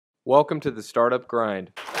Welcome to the Startup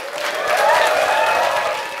Grind.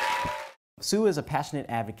 Sue is a passionate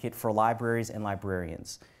advocate for libraries and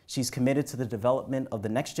librarians. She's committed to the development of the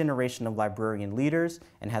next generation of librarian leaders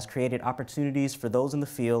and has created opportunities for those in the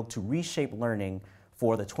field to reshape learning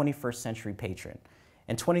for the 21st century patron.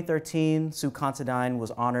 In 2013, Sue Considine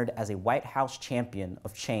was honored as a White House Champion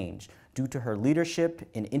of Change due to her leadership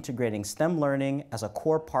in integrating STEM learning as a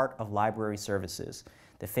core part of library services.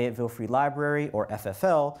 The Fayetteville Free Library, or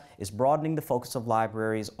FFL, is broadening the focus of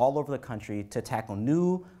libraries all over the country to tackle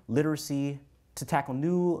new literacies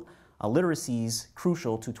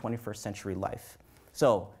crucial to 21st century life.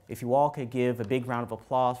 So, if you all could give a big round of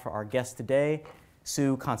applause for our guest today,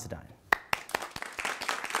 Sue Considine.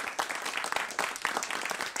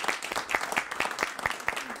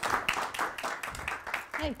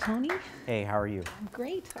 Hi, Tony. Hey, how are you? I'm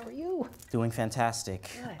great. How are you? Doing fantastic.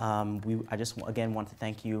 I just again want to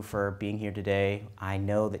thank you for being here today. I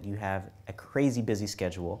know that you have a crazy busy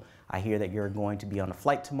schedule. I hear that you're going to be on a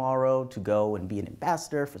flight tomorrow to go and be an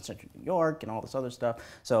ambassador for Central New York and all this other stuff.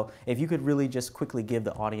 So if you could really just quickly give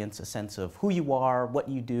the audience a sense of who you are, what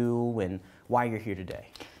you do, and why you're here today.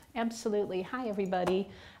 Absolutely. Hi, everybody.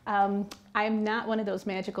 I'm not one of those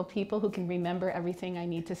magical people who can remember everything I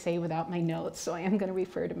need to say without my notes, so I am going to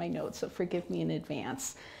refer to my notes, so forgive me in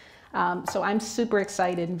advance. So I'm super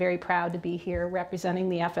excited and very proud to be here representing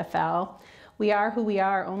the FFL. We are who we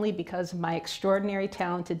are only because of my extraordinary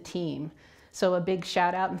talented team. So a big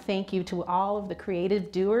shout out and thank you to all of the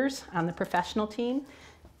creative doers on the professional team,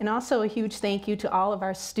 and also a huge thank you to all of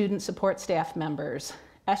our student support staff members,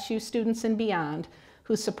 SU students and beyond,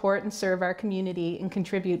 who support and serve our community and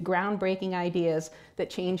contribute groundbreaking ideas that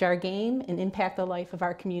change our game and impact the life of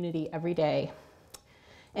our community every day.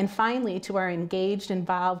 And finally, to our engaged,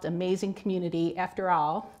 involved, amazing community, after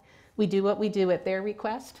all, we do what we do at their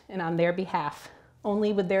request and on their behalf.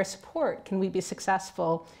 Only with their support can we be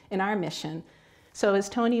successful in our mission. So as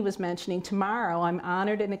Tony was mentioning, tomorrow I'm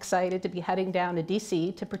honored and excited to be heading down to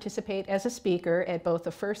DC to participate as a speaker at both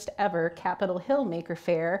the first ever Capitol Hill Maker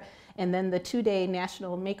Faire and then the two-day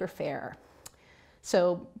National Maker Faire.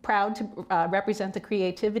 So proud to represent the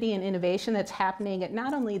creativity and innovation that's happening at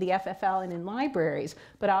not only the FFL and in libraries,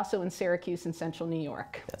 but also in Syracuse and Central New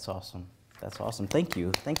York. That's awesome. That's awesome. Thank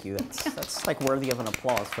you. Thank you. That's like worthy of an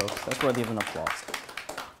applause, folks. That's worthy of an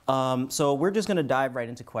applause. So we're just going to dive right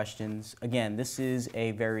into questions. Again, this is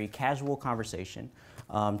a very casual conversation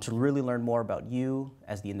to really learn more about you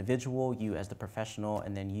as the individual, you as the professional,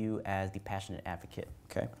 and then you as the passionate advocate.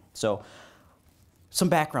 Okay. So some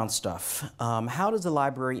background stuff. How does the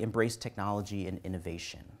library embrace technology and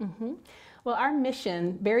innovation? Well, our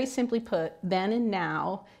mission, very simply put, then and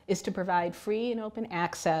now, is to provide free and open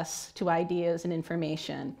access to ideas and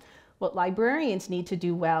information. What librarians need to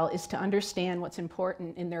do well is to understand what's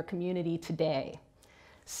important in their community today.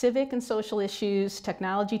 Civic and social issues,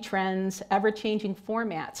 technology trends, ever-changing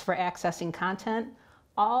formats for accessing content,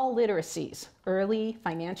 all literacies, early,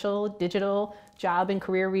 financial, digital, job and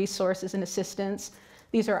career resources and assistance,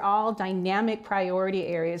 these are all dynamic priority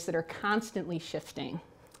areas that are constantly shifting.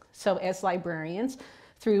 So as librarians,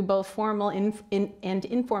 through both formal and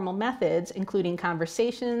informal methods, including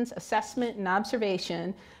conversations, assessment, and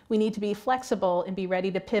observation, we need to be flexible and be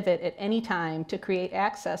ready to pivot at any time to create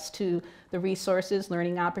access to the resources,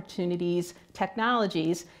 learning opportunities,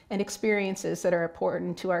 technologies, and experiences that are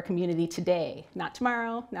important to our community today. Not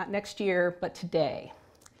tomorrow, not next year, but today.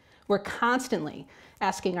 We're constantly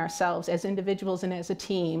asking ourselves as individuals and as a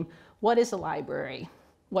team, what is a library?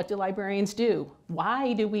 What do librarians do?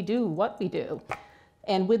 Why do we do what we do?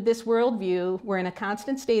 And with this worldview, we're in a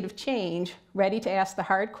constant state of change, ready to ask the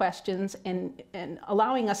hard questions and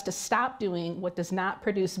allowing us to stop doing what does not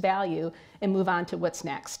produce value and move on to what's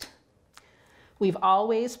next. We've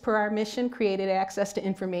always, per our mission, created access to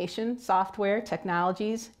information, software,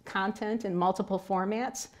 technologies, content in multiple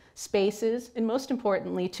formats, spaces, and most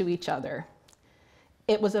importantly, to each other.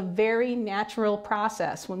 It was a very natural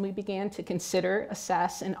process when we began to consider,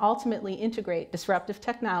 assess, and ultimately integrate disruptive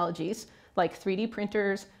technologies like 3D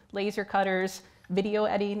printers, laser cutters, video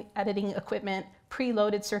editing equipment,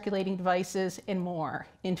 preloaded circulating devices, and more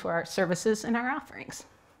into our services and our offerings.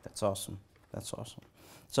 That's awesome. That's awesome.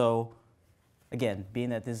 So, again, being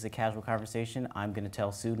that this is a casual conversation, I'm going to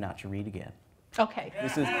tell Sue not to read again. Okay.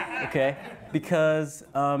 This is, okay? Because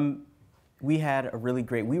we had a really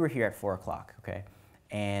great, we were here at 4 o'clock, okay?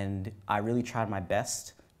 And I really tried my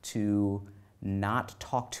best to not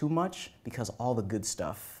talk too much because all the good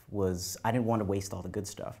stuff was, I didn't want to waste all the good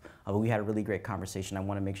stuff. But we had a really great conversation. I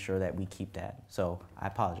want to make sure that we keep that. So I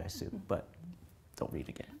apologize, Sue, but don't read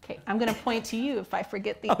again. Okay, I'm going to point to you if I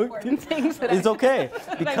forget the important things that It's okay,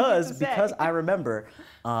 because I remember.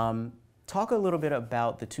 Talk a little bit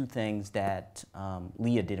about the two things that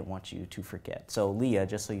Leah didn't want you to forget. So Leah,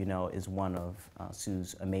 just so you know, is one of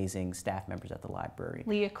Sue's amazing staff members at the library.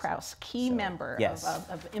 Leah Krause, key member yes.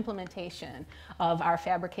 of implementation of our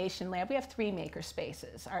fabrication lab. We have 3 maker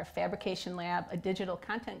spaces, our fabrication lab, a digital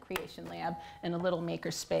content creation lab, and a little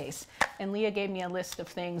maker space. And Leah gave me a list of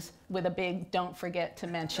things with a big don't forget to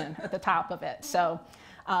mention at the top of it. So.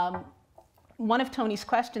 One of Tony's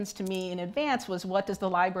questions to me in advance was, what does the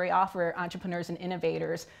library offer entrepreneurs and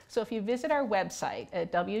innovators? So if you visit our website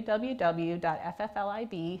at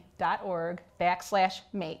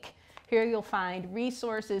www.fflib.org/make, here you'll find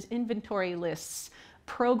resources, inventory lists,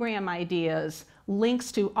 program ideas,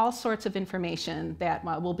 links to all sorts of information that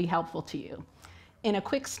will be helpful to you. In a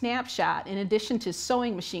quick snapshot, in addition to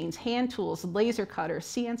sewing machines, hand tools, laser cutter,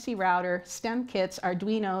 CNC router, STEM kits,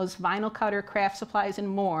 Arduinos, vinyl cutter, craft supplies, and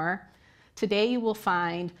more, today you will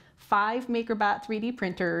find 5 MakerBot 3D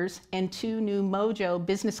printers and 2 new Mojo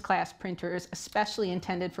business class printers, especially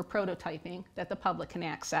intended for prototyping, that the public can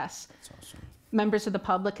access. That's awesome. Members of the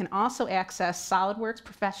public can also access SolidWorks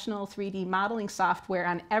professional 3D modeling software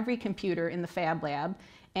on every computer in the Fab Lab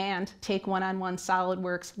and take one-on-one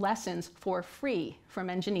SolidWorks lessons for free from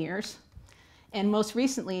engineers. And most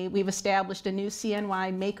recently, we've established a new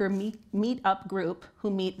CNY Maker Meetup group who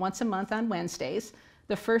meet once a month on Wednesdays.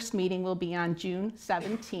 The first meeting will be on June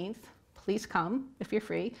 17th. Please come if you're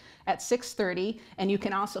free at 6:30. And you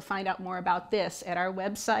can also find out more about this at our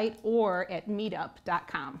website or at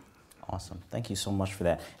meetup.com. Awesome. Thank you so much for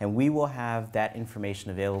that. And we will have that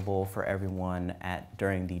information available for everyone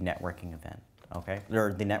during the networking event, okay?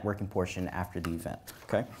 Or the networking portion after the event,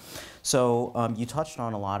 okay? So you touched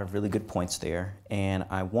on a lot of really good points there, and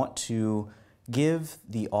I want to give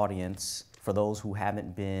the audience, for those who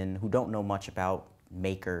don't know much about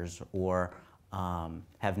makers or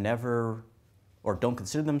have never or don't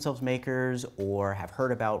consider themselves makers or have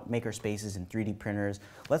heard about maker spaces and 3D printers,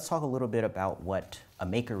 let's talk a little bit about what a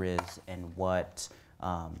maker is and what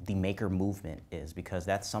the maker movement is, because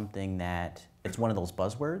that's something that, it's one of those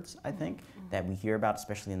buzzwords, I think, that we hear about,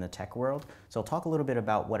 especially in the tech world. So talk a little bit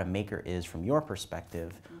about what a maker is from your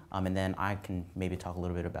perspective, and then I can maybe talk a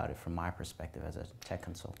little bit about it from my perspective as a tech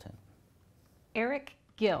consultant. Eric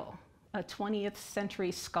Gill, a 20th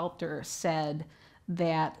century sculptor, said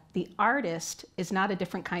that the artist is not a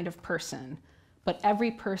different kind of person, but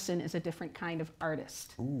every person is a different kind of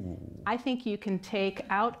artist. Ooh. I think you can take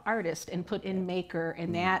out artist and put in maker,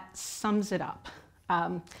 and that sums it up.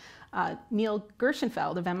 Neil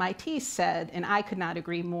Gershenfeld of MIT said, and I could not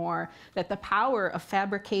agree more, that the power of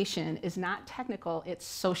fabrication is not technical, it's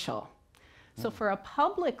social. So for a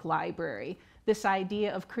public library, this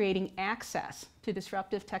idea of creating access to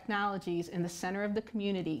disruptive technologies in the center of the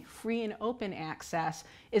community, free and open access,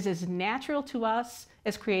 is as natural to us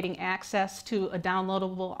as creating access to a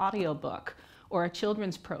downloadable audiobook or a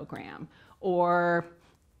children's program or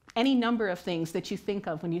any number of things that you think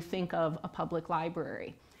of when you think of a public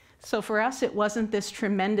library. So for us, it wasn't this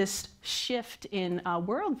tremendous shift in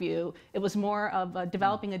worldview. It was more of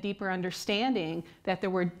developing a deeper understanding that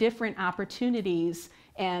there were different opportunities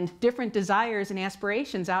and different desires and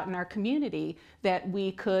aspirations out in our community that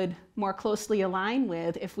we could more closely align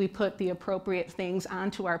with if we put the appropriate things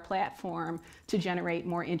onto our platform to generate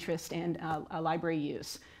more interest and library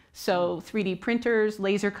use. So 3D printers,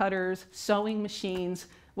 laser cutters, sewing machines,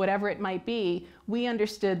 whatever it might be, we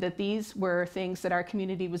understood that these were things that our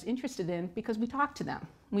community was interested in because we talked to them.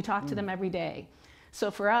 We talked to them every day.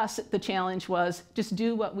 So for us, the challenge was just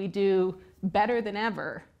do what we do better than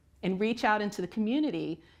ever and reach out into the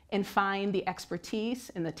community and find the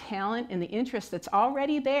expertise and the talent and the interest that's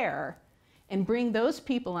already there and bring those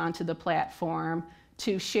people onto the platform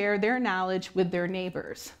to share their knowledge with their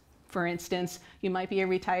neighbors. For instance, you might be a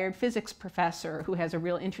retired physics professor who has a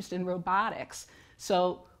real interest in robotics.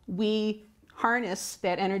 So we harness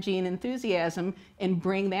that energy and enthusiasm and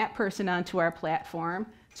bring that person onto our platform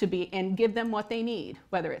and give them what they need,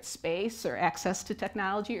 whether it's space or access to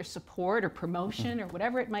technology or support or promotion or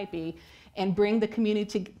whatever it might be, and bring the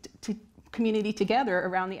community together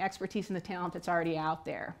around the expertise and the talent that's already out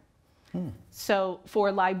there. So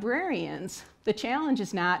for librarians, the challenge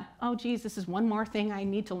is not, oh geez, this is one more thing I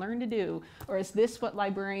need to learn to do, or is this what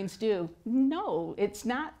librarians do? No, it's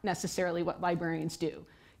not necessarily what librarians do.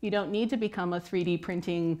 You don't need to become a 3D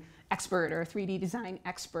printing expert or a 3D design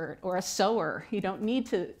expert or a sewer. You don't need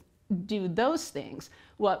to do those things.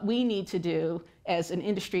 What we need to do as an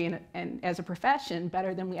industry and as a profession,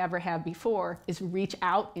 better than we ever have before, is reach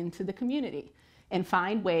out into the community and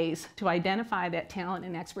find ways to identify that talent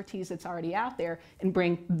and expertise that's already out there and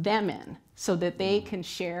bring them in so that they can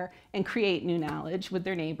share and create new knowledge with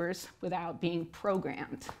their neighbors without being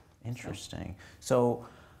programmed. Interesting. So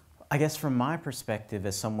I guess from my perspective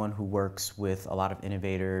as someone who works with a lot of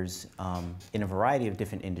innovators in a variety of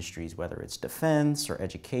different industries, whether it's defense or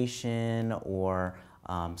education or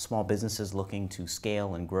small businesses looking to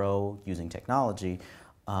scale and grow using technology,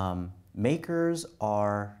 makers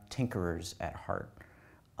are tinkerers at heart.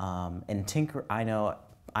 I know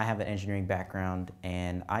I have an engineering background,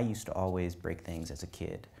 and I used to always break things as a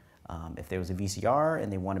kid. If there was a VCR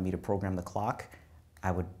and they wanted me to program the clock,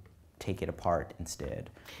 I would take it apart instead.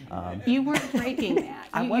 You weren't breaking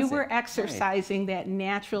that. You were Right. exercising that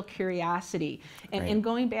natural curiosity. And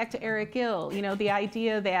going back to Eric Gill, you know, the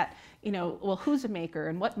idea that, you know, well, who's a maker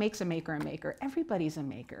and what makes a maker a maker? Everybody's a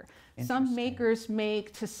maker. Some makers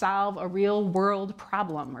make to solve a real world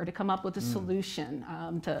problem or to come up with a solution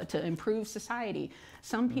to improve society.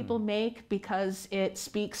 Some people make because it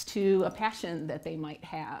speaks to a passion that they might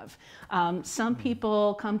have. Some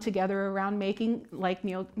people come together around making, like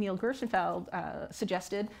Neil Gershenfeld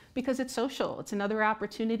suggested, because it's social. It's another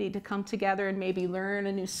opportunity to come together and maybe learn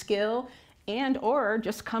a new skill, and or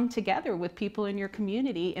just come together with people in your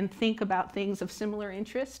community and think about things of similar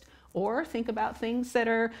interest, or think about things that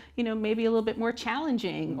are, you know, maybe a little bit more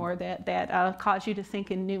challenging or that cause you to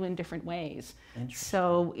think in new and different ways.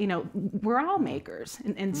 So, you know, we're all makers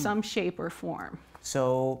in some shape or form.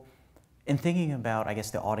 So in thinking about, I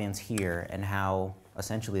guess, the audience here and how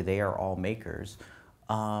essentially they are all makers,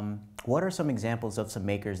 what are some examples of some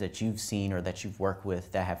makers that you've seen or that you've worked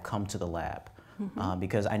with that have come to the lab?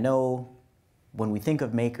 Because I know when we think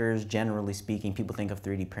of makers, generally speaking, people think of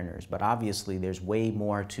 3D printers, but obviously there's way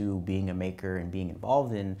more to being a maker and being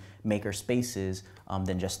involved in maker spaces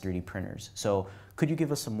than just 3D printers. So could you give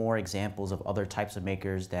us some more examples of other types of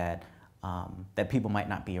makers that, that people might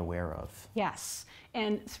not be aware of? Yes,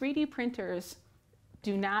 and 3D printers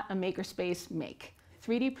do not a makerspace make.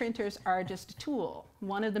 3D printers are just a tool,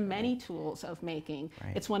 one of the many tools of making.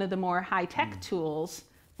 It's one of the more high-tech tools,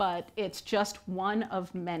 but it's just one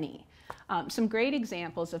of many. Some great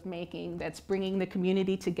examples of making that's bringing the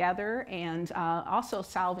community together and also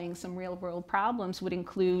solving some real-world problems would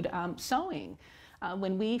include sewing.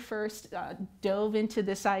 When we first dove into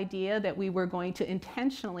this idea that we were going to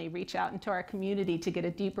intentionally reach out into our community to get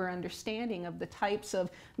a deeper understanding of the types of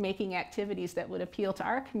making activities that would appeal to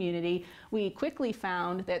our community, we quickly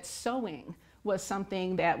found that sewing was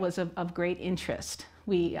something that was of great interest.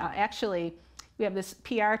 We have this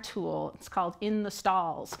PR tool, it's called In the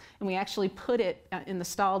Stalls, and we actually put it in the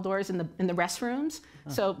stall doors in the restrooms,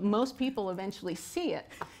 so most people eventually see it.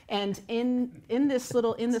 And in this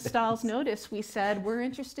little In the Stalls notice, we said, we're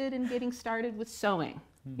interested in getting started with sewing.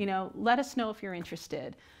 You know, let us know if you're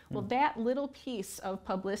interested. Well, that little piece of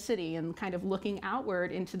publicity and kind of looking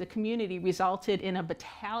outward into the community resulted in a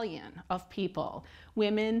battalion of people,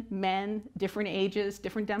 women, men, different ages,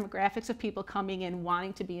 different demographics of people coming in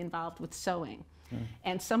wanting to be involved with sewing.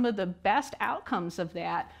 And some of the best outcomes of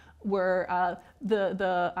that were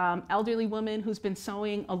the elderly woman who's been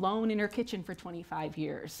sewing alone in her kitchen for 25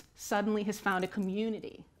 years, suddenly has found a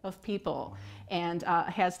community of people and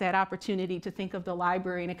has that opportunity to think of the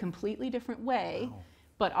library in a completely different way,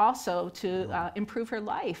 but also to improve her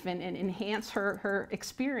life and enhance her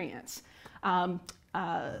experience.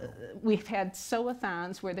 We've had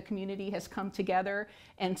sew-a-thons where the community has come together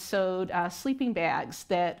and sewed sleeping bags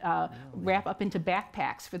that wrap up into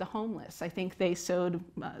backpacks for the homeless. I think they sewed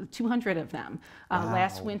 200 of them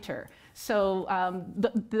last winter. So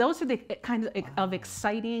those are the kind of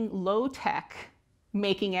exciting, low-tech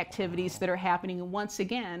making activities that are happening. And once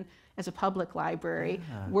again, as a public library,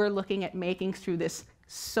 we're looking at making through this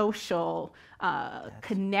social,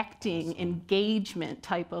 connecting, engagement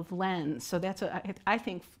type of lens. So that's, I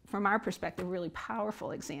think, from our perspective, a really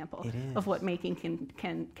powerful example of what making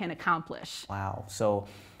can accomplish. Wow. So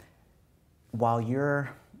while you're,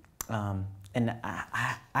 and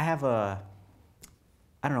I have I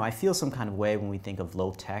don't know, I feel some kind of way when we think of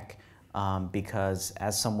low tech, because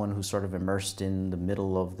as someone who's sort of immersed in the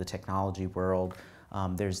middle of the technology world,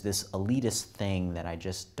 there's this elitist thing that I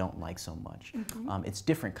just don't like so much. It's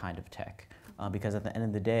different kind of tech, because at the end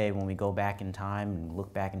of the day, when we go back in time and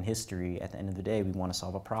look back in history, at the end of the day, we want to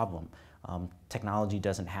solve a problem. Technology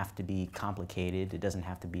doesn't have to be complicated. It doesn't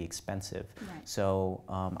have to be expensive. So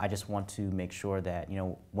I just want to make sure that, you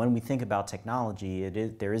know, when we think about technology,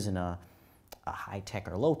 there isn't a high tech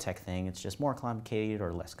or low tech thing. It's just more complicated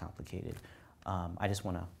or less complicated. I just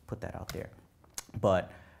want to put that out there.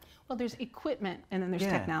 But Well, there's equipment and then there's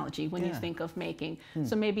Yeah. technology when you Yeah. think of making.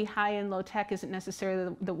 So maybe high and low tech isn't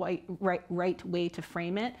necessarily the right way to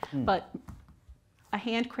frame it, but a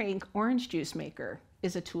hand crank orange juice maker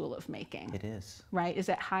is a tool of making. It is. Right? Is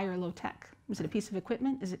that high or low tech? Is it a piece of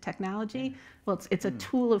equipment? Is it technology? Well, it's a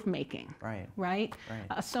tool of making. Right. Right? Right.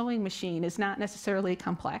 A sewing machine is not necessarily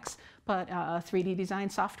complex, but 3D design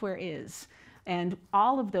software is. And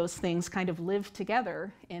all of those things kind of live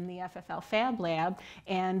together in the FFL Fab Lab,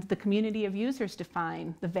 and the community of users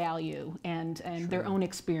define the value and their own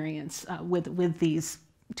experience with these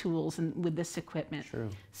tools and with this equipment. True.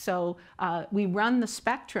 So we run the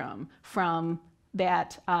spectrum from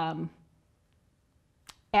that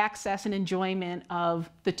access and enjoyment of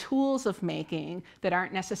the tools of making that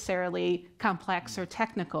aren't necessarily complex or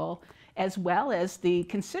technical, as well as the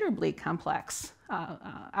considerably complex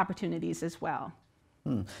opportunities as well.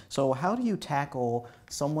 So how do you tackle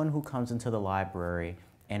someone who comes into the library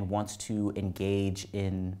and wants to engage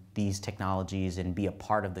in these technologies and be a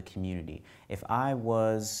part of the community? If I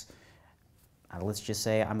was, let's just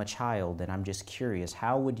say I'm a child and I'm just curious,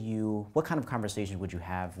 what kind of conversation would you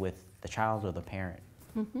have with the child or the parent?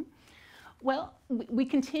 Well, we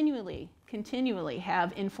continually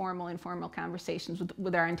have informal conversations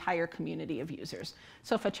with our entire community of users.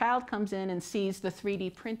 So if a child comes in and sees the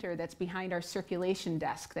 3D printer that's behind our circulation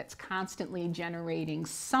desk that's constantly generating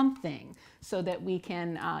something so that we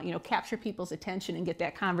can capture people's attention and get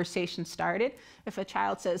that conversation started, if a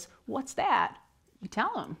child says, "What's that?" we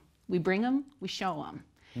tell them. We bring them, we show them.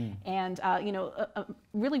 And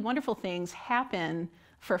really wonderful things happen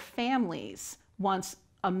for families once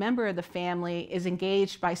a member of the family is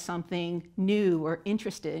engaged by something new or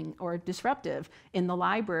interesting or disruptive in the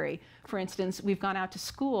library. For instance, we've gone out to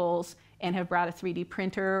schools and have brought a 3D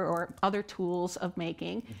printer or other tools of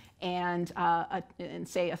making, and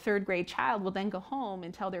say a third grade child will then go home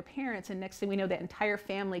and tell their parents, and next thing we know, that entire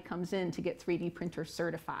family comes in to get 3D printer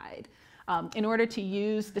certified. In order to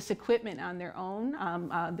use this equipment on their own,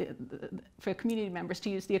 for community members to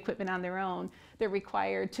use the equipment on their own, they're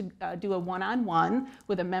required to do a one-on-one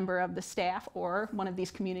with a member of the staff or one of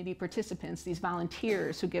these community participants, these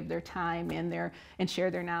volunteers who give their time and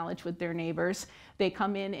share their knowledge with their neighbors. They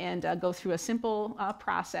come in and go through a simple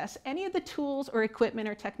process. Any of the tools or equipment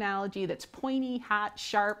or technology that's pointy, hot,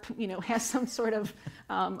 sharp, has some sort of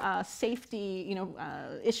safety,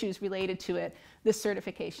 issues related to it, this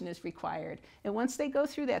certification is required. And once they go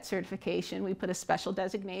through that certification, we put a special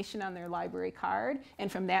designation on their library card,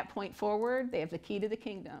 and from that point forward, they have the key to the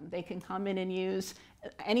kingdom. They can come in and use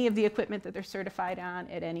any of the equipment that they're certified on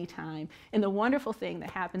at any time. And the wonderful thing that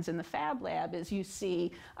happens in the Fab Lab is you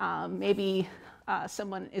see maybe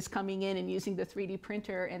someone is coming in and using the 3D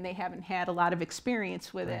printer and they haven't had a lot of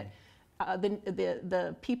experience with it.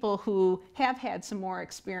 The people who have had some more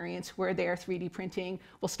experience where they're 3D printing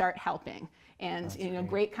will start helping. And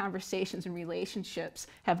great conversations and relationships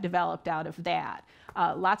have developed out of that.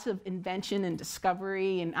 Lots of invention and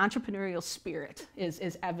discovery and entrepreneurial spirit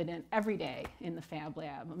is evident every day in the Fab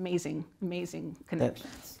Lab. Amazing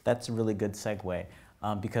connections. That's a really good segue.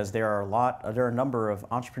 Because there are a number of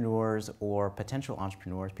entrepreneurs or potential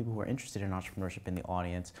entrepreneurs, people who are interested in entrepreneurship in the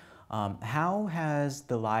audience. How has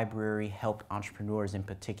the library helped entrepreneurs in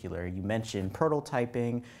particular? You mentioned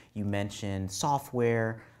prototyping, you mentioned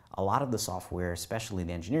software. A lot of the software, especially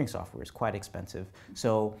the engineering software, is quite expensive.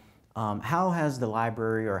 So how has the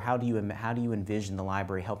library, or how do you envision the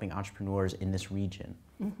library helping entrepreneurs in this region?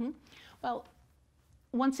 Well,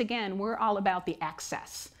 once again, we're all about the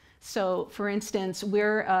access. So for instance,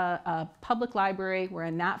 we're a public library, we're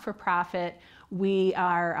a not-for-profit. We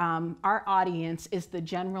are, our audience is the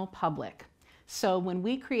general public. So when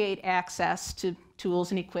we create access to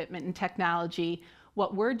tools and equipment and technology,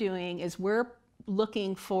 what we're doing is we're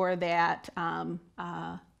looking for that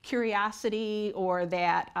curiosity or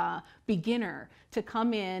that beginner to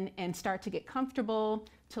come in and start to get comfortable,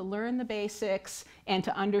 to learn the basics, and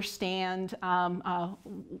to understand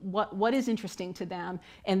what is interesting to them,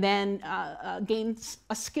 and then gain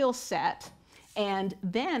a skill set. And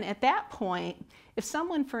then at that point, if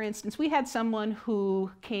someone, for instance, we had someone who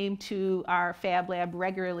came to our Fab Lab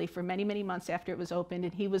regularly for many, many months after it was opened,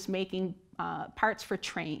 and he was making parts for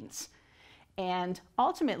trains. And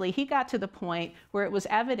ultimately, he got to the point where it was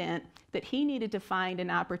evident that he needed to find an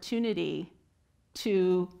opportunity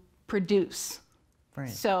to produce. Right.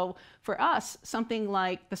 So for us, something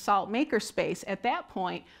like the Salt Makerspace, at that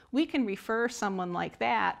point, we can refer someone like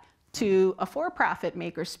that to a for-profit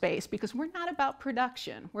makerspace, because we're not about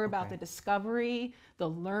production. We're about the discovery, the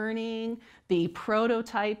learning, the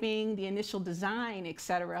prototyping, the initial design,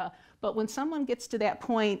 etc. But when someone gets to that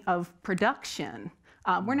point of production,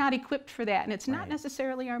 We're not equipped for that, and it's not Right.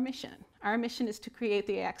 necessarily our mission. Our mission is to create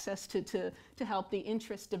the access to help the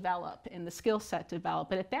interest develop and the skill set develop.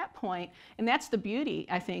 But at that point, and that's the beauty,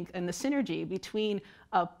 I think, and the synergy between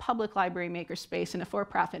a public library makerspace and a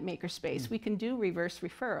for-profit makerspace, we can do reverse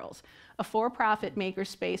referrals. A for-profit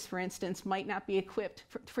makerspace, for instance, might not be equipped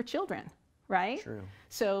for children. Right? True.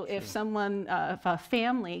 So if someone, if a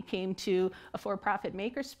family came to a for-profit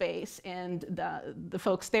makerspace and the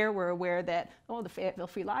folks there were aware that, oh, the Fayetteville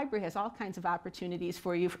Free Library has all kinds of opportunities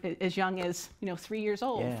for you as young as 3 years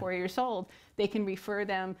old, Yeah. 4 years old, they can refer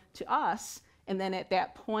them to us. And then at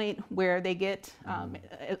that point where they get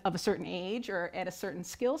of a certain age or at a certain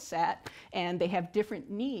skill set and they have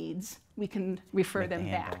different needs, we can refer Make the them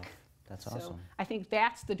handoff. back. That's So awesome. I think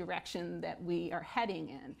that's the direction that we are heading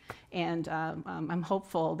in, and I'm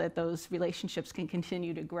hopeful that those relationships can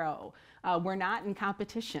continue to grow. We're not in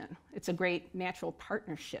competition. It's a great natural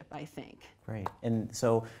partnership, I think. Great. And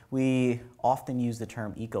so we often use the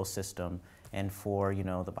term ecosystem, and for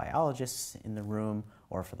the biologists in the room,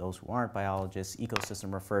 or for those who aren't biologists,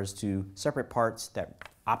 ecosystem refers to separate parts that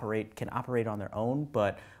can operate on their own,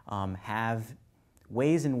 but have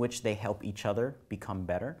ways in which they help each other become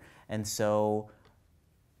better. And so,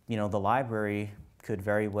 the library could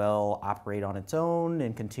very well operate on its own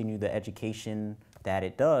and continue the education that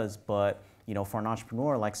it does. But, for an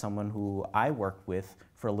entrepreneur like someone who I worked with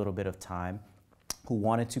for a little bit of time, who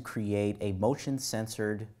wanted to create a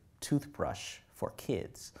motion-censored toothbrush for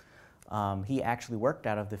kids, he actually worked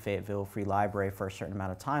out of the Fayetteville Free Library for a certain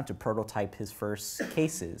amount of time to prototype his first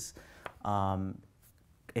cases.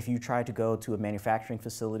 If you try to go to a manufacturing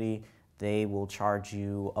facility, they will charge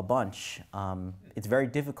you a bunch. It's very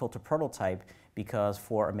difficult to prototype because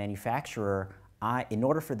for a manufacturer, in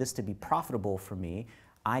order for this to be profitable for me,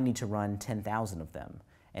 I need to run 10,000 of them.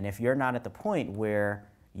 And if you're not at the point where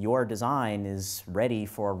your design is ready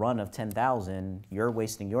for a run of 10,000, you're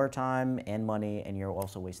wasting your time and money, and you're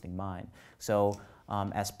also wasting mine. So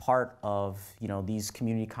as part of these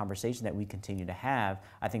community conversations that we continue to have,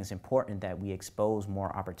 I think it's important that we expose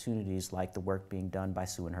more opportunities like the work being done by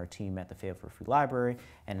Sue and her team at the Fayetteville Free Library.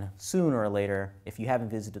 And sooner or later, if you haven't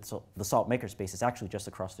visited the SALT Makerspace, it's actually just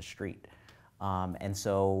across the street. And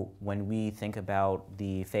so when we think about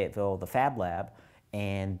the Fab Lab,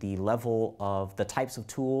 and the level of the types of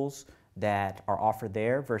tools that are offered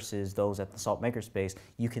there versus those at the SALT Makerspace,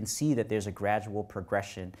 you can see that there's a gradual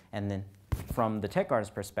progression. And then from the tech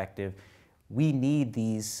artist perspective, we need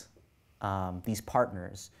these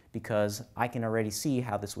partners, because I can already see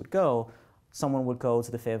how this would go. Someone would go to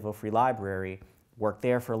the Fayetteville Free Library, work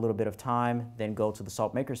there for a little bit of time, then go to the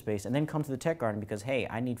SALT Makerspace, and then come to the tech garden because, hey,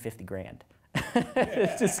 I need 50 grand.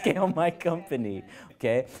 To scale my company,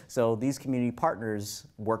 okay? So these community partners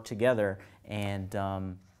work together, and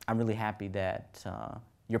I'm really happy that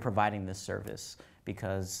you're providing this service,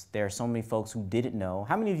 because there are so many folks who didn't know.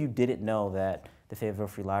 How many of you didn't know that the Fayetteville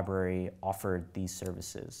Free Library offered these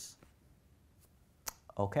services?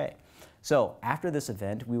 Okay. So after this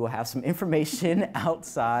event, we will have some information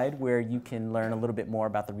outside where you can learn a little bit more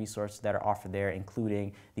about the resources that are offered there,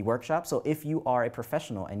 including the workshop. So if you are a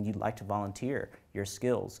professional and you'd like to volunteer your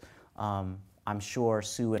skills, I'm sure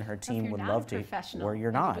Sue and her team would love to, or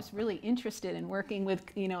you're not. You're just really interested in working with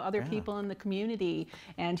other people in the community,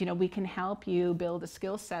 and we can help you build a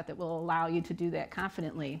skill set that will allow you to do that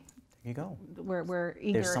confidently. There you go. We're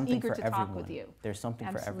eager to talk with you. There's something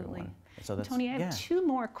for everyone. So that's, Tony, I have two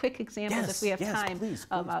more quick examples, if we have time, please.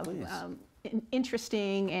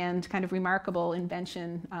 interesting and kind of remarkable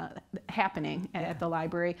invention happening at the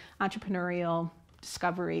library, entrepreneurial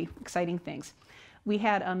discovery, exciting things. We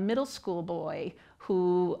had a middle school boy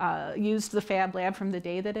who used the Fab Lab from the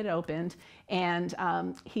day that it opened, and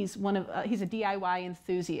he's a DIY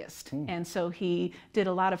enthusiast, and so he did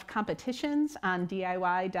a lot of competitions on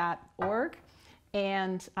DIY.org,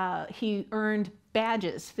 and he earned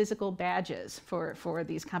badges, physical badges for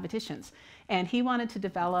these competitions, and he wanted to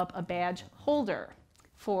develop a badge holder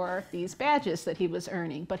for these badges that he was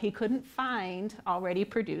earning, but he couldn't find already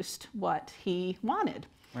produced what he wanted.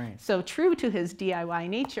 Right. So true to his DIY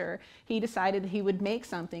nature, he decided that he would make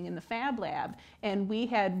something in the Fab Lab. And we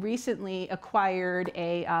had recently acquired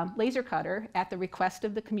a laser cutter at the request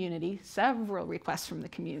of the community, several requests from the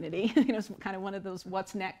community. It's kind of one of those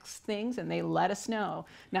what's next things, and they let us know,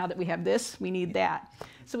 now that we have this, we need that.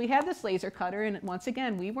 So we had this laser cutter, and once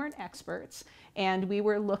again, we weren't experts, and we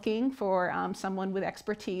were looking for someone with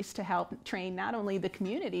expertise to help train not only the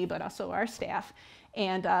community, but also our staff.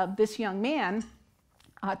 And this young man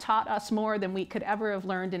taught us more than we could ever have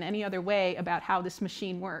learned in any other way about how this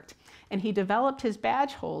machine worked. And he developed his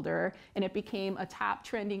badge holder, and it became a top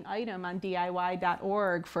trending item on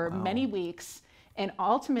DIY.org for many weeks. And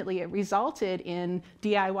ultimately, it resulted in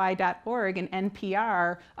DIY.org and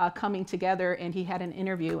NPR coming together, and he had an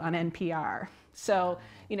interview on NPR. So,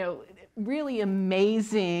 you know, really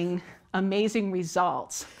amazing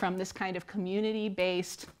results from this kind of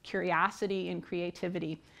community-based curiosity and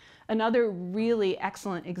creativity. Another really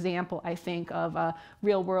excellent example, I think, of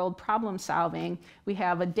real-world problem solving. We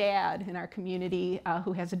have a dad in our community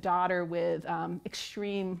who has a daughter with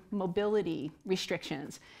extreme mobility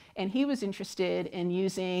restrictions. And he was interested in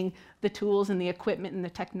using the tools and the equipment and the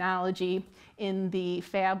technology in the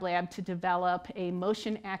Fab Lab to develop a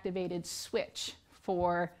motion-activated switch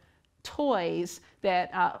for toys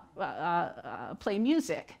that play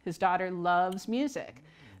music. His daughter loves music.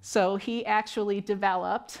 So he actually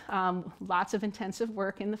developed, lots of intensive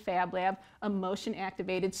work in the Fab Lab, a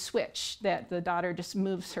motion-activated switch that the daughter just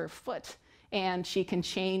moves her foot and she can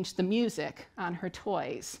change the music on her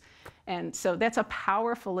toys. And so that's a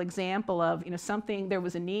powerful example of, you know, something, there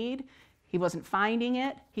was a need, he wasn't finding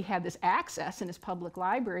it, he had this access in his public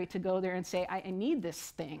library to go there and say, I need this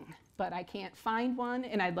thing, but I can't find one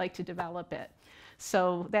and I'd like to develop it.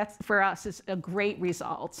 So that's, for us, is a great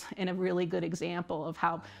result and a really good example of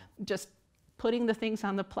how just putting the things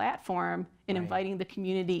on the platform and inviting the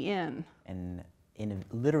community in. And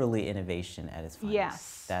literally innovation at its finest.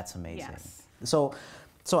 Yes. That's amazing. Yes. So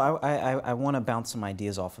I want to bounce some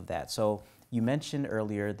ideas off of that. So you mentioned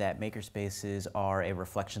earlier that makerspaces are a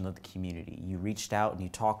reflection of the community. You reached out and you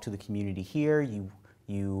talked to the community here,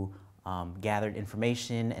 you gathered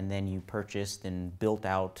information, and then you purchased and built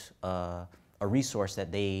out a resource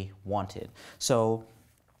that they wanted. So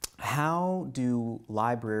how do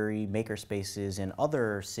library makerspaces in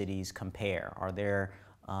other cities compare? Are there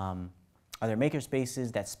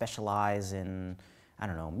makerspaces that specialize in, I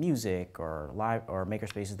don't know, music, or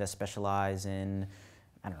makerspaces that specialize in,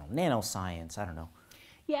 I don't know, nanoscience, I don't know?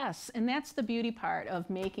 Yes, and that's the beauty part of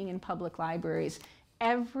making in public libraries.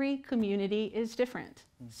 Every community is different.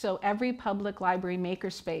 So every public library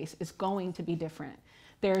makerspace is going to be different.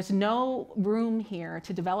 There's no room here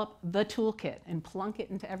to develop the toolkit and plunk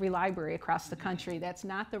it into every library across the country. That's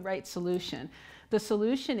not the right solution. The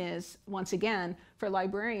solution is, once again, for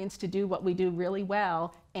librarians to do what we do really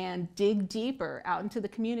well and dig deeper out into the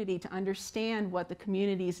community to understand what the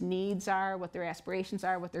community's needs are, what their aspirations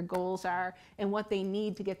are, what their goals are, and what they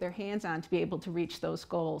need to get their hands on to be able to reach those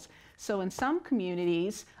goals. So in some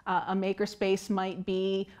communities, a makerspace might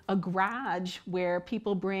be a garage where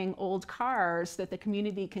people bring old cars that the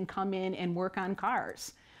community can come in and work on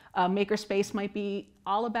cars. A makerspace might be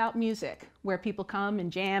all about music, where people come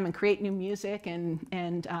and jam and create new music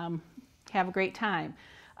and have a great time.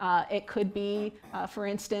 It could be, for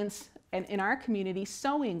instance, in our community,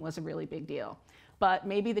 sewing was a really big deal. But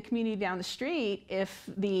maybe the community down the street, if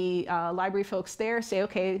the library folks there say,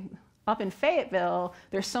 okay, up in Fayetteville,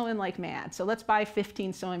 they're sewing like mad, so let's buy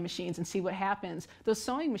 15 sewing machines and see what happens. Those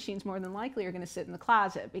sewing machines more than likely are going to sit in the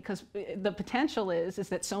closet, because the potential is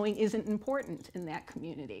that sewing isn't important in that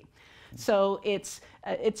community. So it's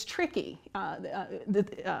tricky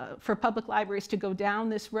for public libraries to go down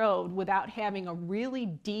this road without having a really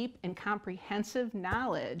deep and comprehensive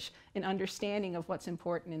knowledge and understanding of what's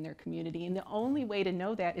important in their community. And the only way to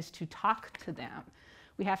know that is to talk to them.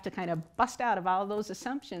 We have to kind of bust out of all those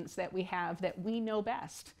assumptions that we have that we know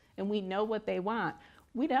best and we know what they want.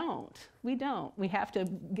 We don't. We don't. We have to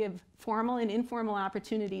give formal and informal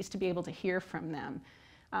opportunities to be able to hear from them.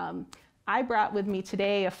 I brought with me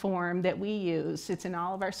today a form that we use. It's in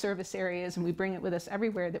all of our service areas, and we bring it with us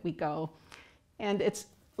everywhere that we go. And it's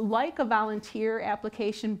like a volunteer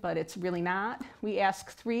application, but it's really not. We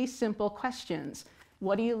ask 3 simple questions.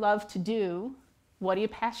 What do you love to do? What are you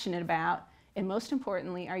passionate about? And most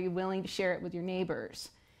importantly, are you willing to share it with your neighbors?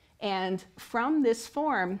 And from this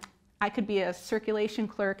form, I could be a circulation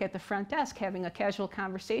clerk at the front desk having a casual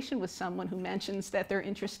conversation with someone who mentions that they're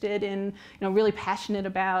interested in, really passionate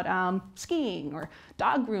about skiing or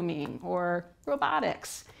dog grooming or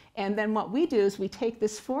robotics. And then what we do is we take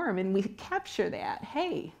this form and we capture that.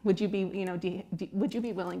 Hey, would you be, would you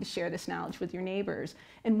be willing to share this knowledge with your neighbors?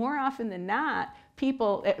 And more often than not,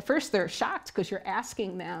 people, at first they're shocked because you're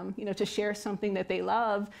asking them, to share something that they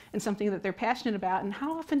love and something that they're passionate about. And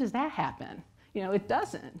how often does that happen? It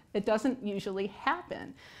doesn't. It doesn't usually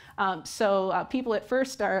happen. So people at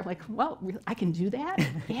first are like, well, I can do that?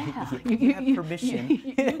 Yeah. You have permission.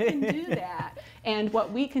 You can do that. And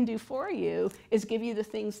what we can do for you is give you the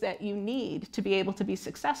things that you need to be able to be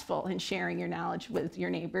successful in sharing your knowledge with your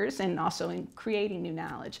neighbors and also in creating new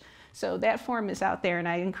knowledge. So that form is out there, and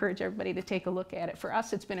I encourage everybody to take a look at it. For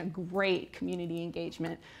us, it's been a great community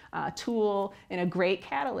engagement tool and a great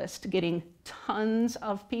catalyst to getting tons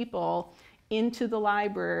of people into the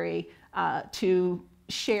library to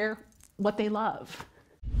share what they love.